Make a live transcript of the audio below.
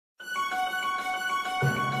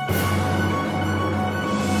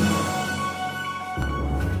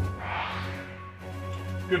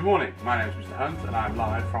Good morning, my name is Mr. Hunt and I'm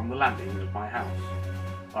live from the landing of my house.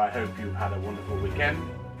 I hope you've had a wonderful weekend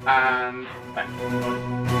and thanks for watching.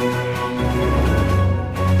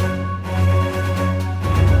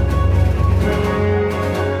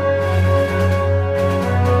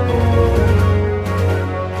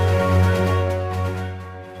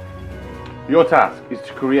 Your task is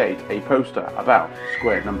to create a poster about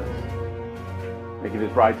square numbers. Make it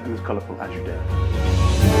as bright and as colourful as you dare.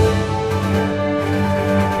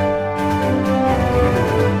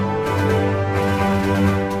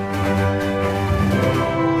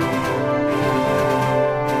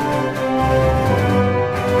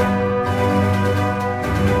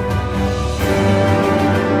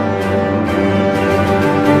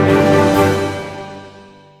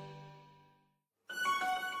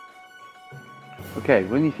 Okay,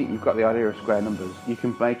 when you think you've got the idea of square numbers, you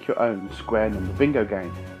can make your own square number bingo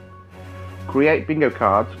game. Create bingo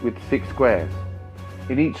cards with 6 squares.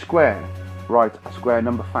 In each square, write a square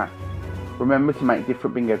number fact. Remember to make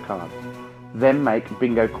different bingo cards. Then make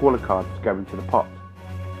bingo caller cards to go into the pot.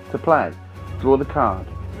 To play, draw the card.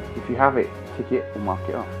 If you have it, tick it or mark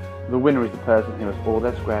it off. The winner is the person who has all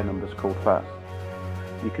their square numbers called first.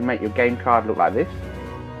 You can make your game card look like this,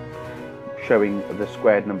 showing the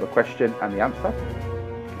squared number question and the answer,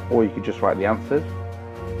 or you could just write the answers,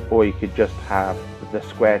 or you could just have the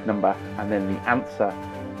squared number and then the answer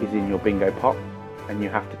is in your bingo pot and you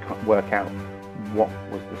have to work out what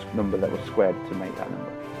was the number that was squared to make that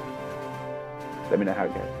number. Let me know how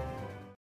it goes.